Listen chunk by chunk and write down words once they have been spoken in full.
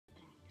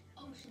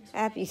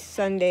Happy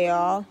Sunday,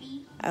 all.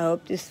 I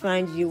hope this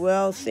finds you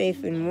well,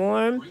 safe, and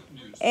warm.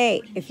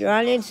 Hey, if you're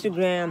on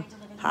Instagram,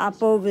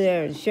 hop over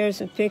there and share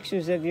some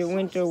pictures of your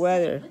winter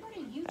weather.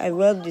 I'd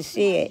love to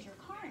see it.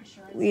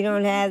 We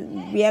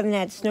haven't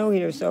had snow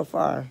here so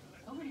far.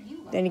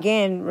 Then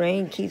again,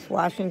 rain keeps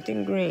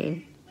Washington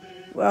green.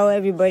 Well,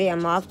 everybody,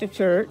 I'm off to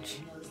church.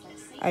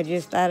 I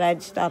just thought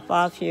I'd stop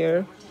off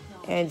here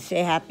and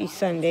say happy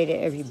Sunday to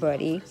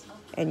everybody.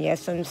 And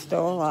yes, I'm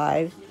still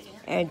alive.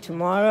 And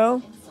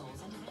tomorrow,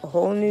 a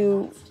whole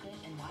new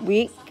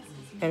week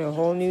and a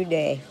whole new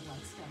day.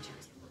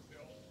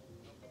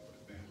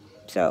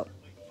 So,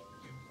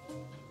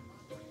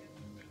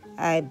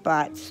 I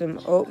bought some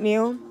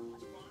oatmeal,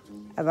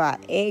 I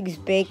bought eggs,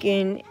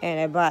 bacon, and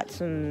I bought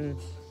some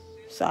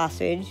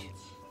sausage.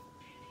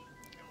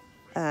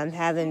 I'm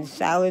having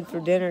salad for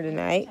dinner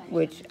tonight,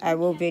 which I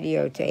will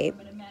videotape.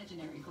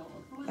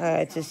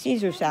 It's a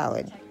Caesar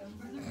salad.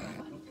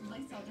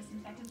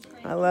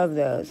 I love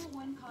those.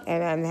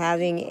 And I'm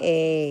having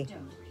a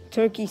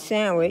turkey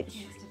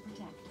sandwich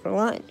for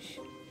lunch.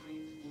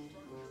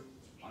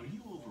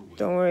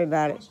 Don't worry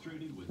about it.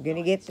 I'm going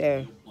to get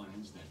there.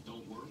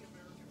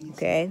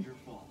 Okay?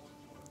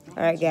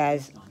 Alright,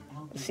 guys.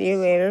 See you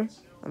later.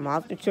 I'm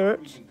off to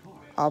church.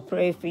 I'll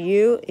pray for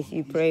you if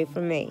you pray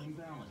for me.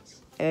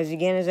 And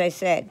as I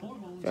said,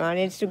 if you're on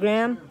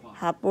Instagram,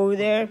 hop over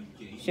there,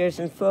 share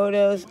some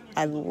photos.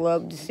 I'd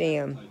love to see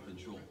them.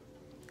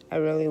 I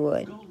really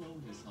would.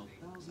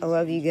 I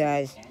love you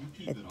guys,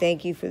 and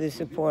thank you for the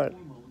support.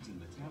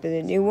 For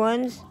the new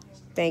ones,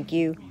 thank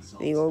you.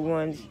 For the old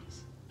ones,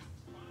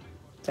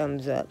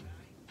 thumbs up.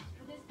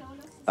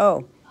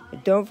 Oh,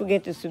 and don't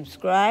forget to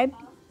subscribe,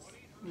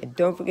 and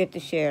don't forget to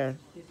share.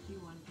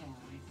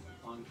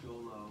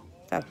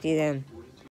 Talk to you then.